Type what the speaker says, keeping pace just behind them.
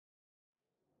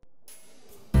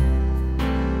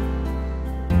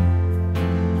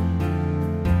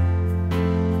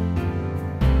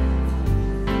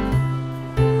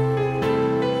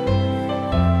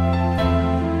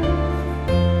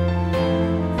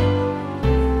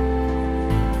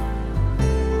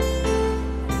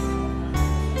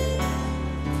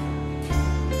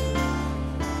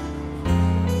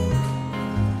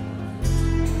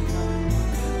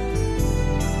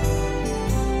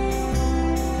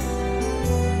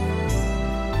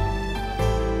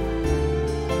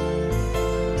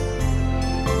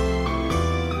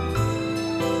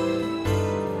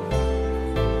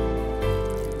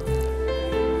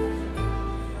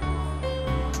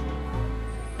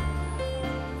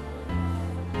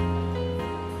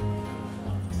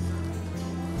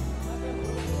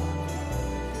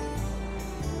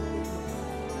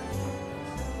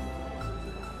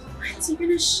he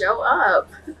gonna show up?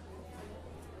 Am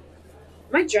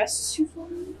I dressed too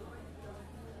formally?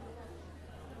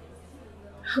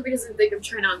 I hope he doesn't think I'm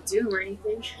trying to outdo him or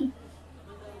anything.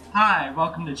 Hi,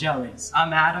 welcome to Jellies.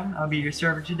 I'm Adam. I'll be your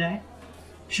server today.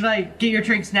 Should I get your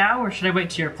drinks now, or should I wait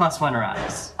till your +1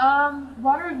 arrives?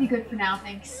 Water would be good for now,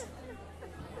 thanks.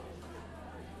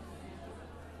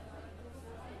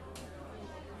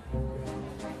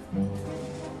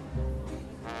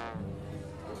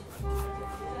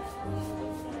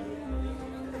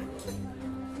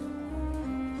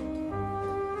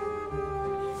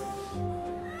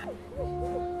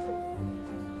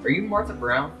 Are you Martha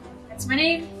Brown? That's my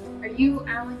name. Are you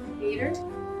Alan Gator?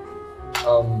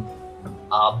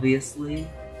 Obviously.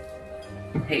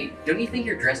 Hey, don't you think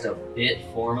you're dressed a bit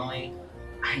formally?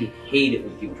 I hate it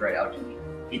when people try to outdo me.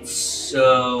 It's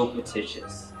so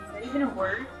pretentious. Is that even a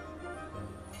word?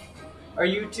 Are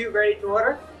you two ready to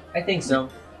order? I think so.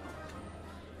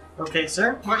 Okay,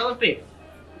 sir. What'll it be?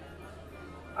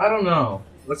 I don't know.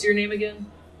 What's your name again?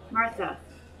 Martha.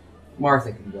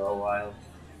 Martha can go a while.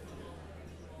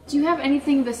 Do you have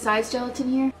anything besides gelatin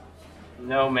here?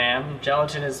 No, ma'am.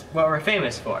 Gelatin is what we're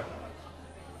famous for.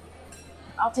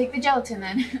 I'll take the gelatin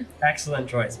then. Excellent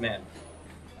choice, ma'am.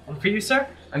 And for you, sir?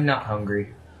 I'm not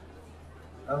hungry.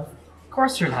 Of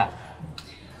course you're not.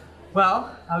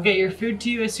 Well, I'll get your food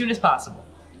to you as soon as possible.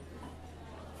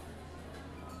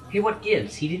 Hey, what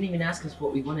gives? He didn't even ask us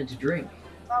what we wanted to drink.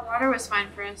 Well, water was fine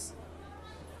for us.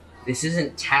 This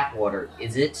isn't tap water,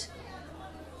 is it?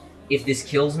 If this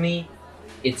kills me,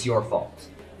 it's your fault.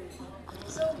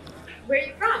 So, where are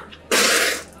you from?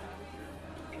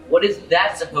 What is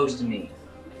that supposed to mean?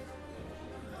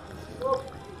 Well,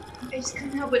 I just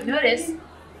couldn't help but notice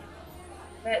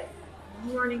that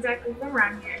you weren't exactly from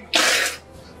around here.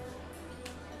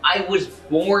 I was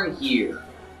born here.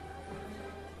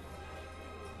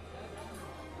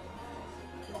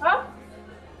 Huh?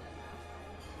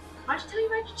 Why don't you tell me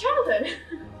about your childhood?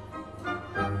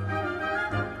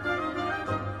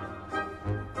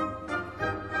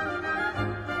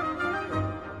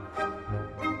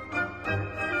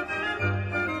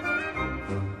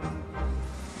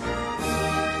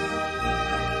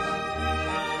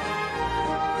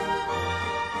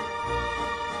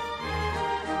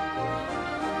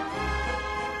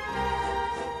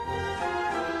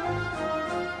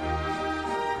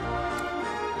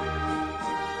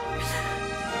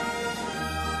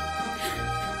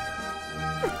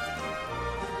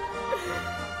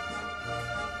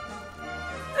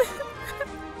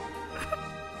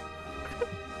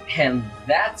 And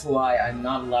that's why I'm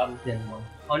not allowed within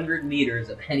 100 meters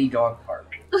of any dog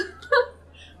park.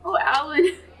 Oh, Alan.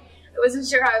 I wasn't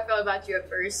sure how I felt about you at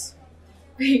first.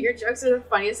 Your jokes are the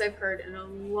funniest I've heard in a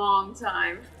long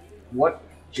time. What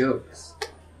jokes?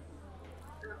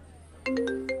 I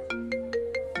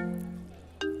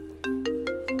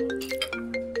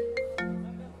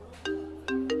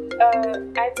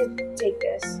have to take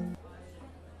this.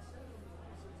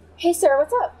 Hey, Sarah,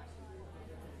 what's up?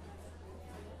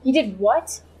 He did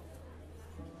what?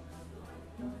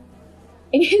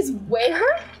 In his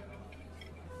where?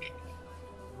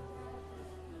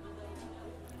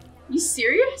 You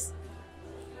serious?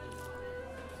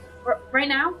 Right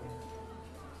now?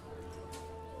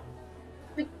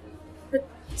 But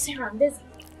Sarah, I'm busy.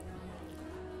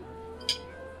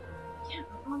 Yeah,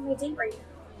 I'm on my date right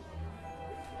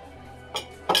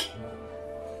now.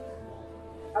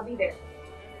 I'll be there.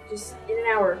 Just in an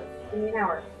hour. Give me an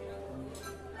hour.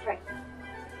 Okay.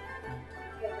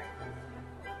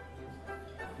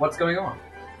 What's going on?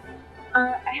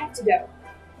 I have to go.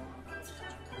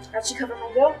 That should cover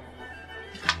my bill.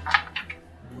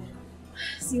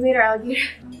 See you later, alligator.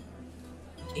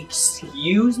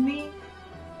 Excuse me?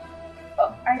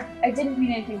 Oh, I didn't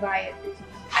mean anything by it.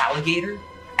 Alligator?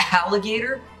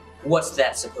 Alligator? What's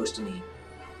that supposed to mean?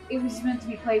 It was meant to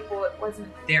be playful, it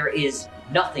wasn't. There is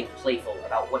nothing playful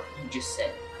about what you just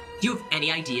said. Do you have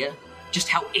any idea just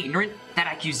how ignorant that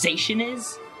accusation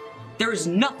is? There is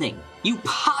nothing you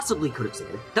possibly could have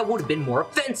said that would have been more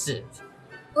offensive.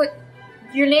 But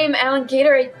your name, Alan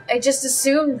Gator, I just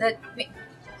assumed that...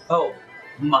 Oh,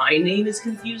 my name is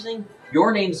confusing?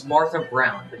 Your name's Martha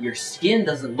Brown, but your skin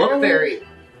doesn't look Alan, very...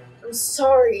 I'm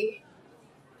sorry.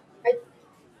 I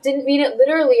didn't mean it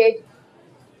literally.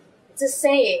 It's a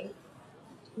saying.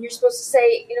 You're supposed to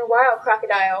say, in a while,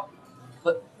 crocodile.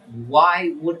 But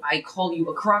why would I call you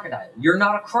a crocodile? You're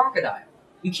not a crocodile.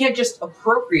 You can't just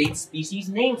appropriate species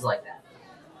names like that.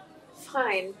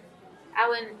 Fine.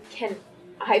 Alan, can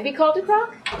I be called a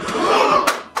croc?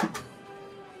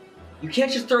 You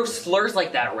can't just throw slurs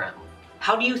like that around.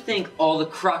 How do you think all the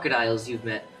crocodiles you've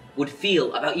met would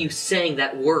feel about you saying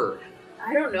that word?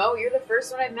 I don't know, you're the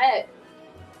first one I met.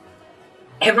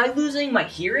 Am I losing my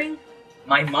hearing,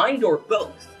 my mind, or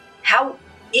both? How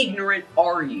ignorant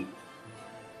are you?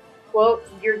 Well,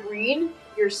 you're green,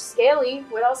 you're scaly,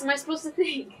 what else am I supposed to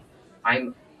think?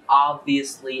 I'm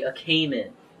obviously a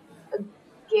Cayman.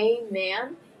 Gay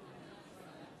man?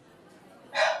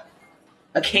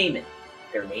 A Cayman.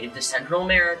 They're native to Central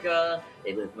America,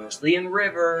 they live mostly in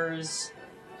rivers.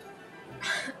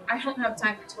 I don't have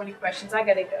time for 20 questions. I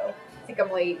gotta go. I think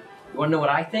I'm late. You wanna know what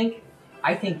I think?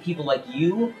 I think people like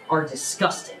you are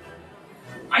disgusting.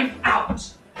 I'm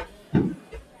out!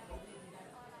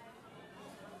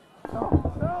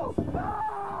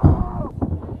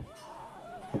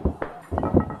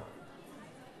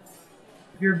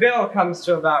 Your bill comes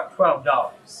to about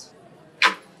 $12.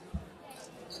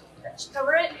 That should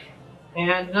cover it.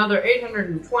 And another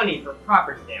 $820 for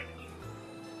property damage.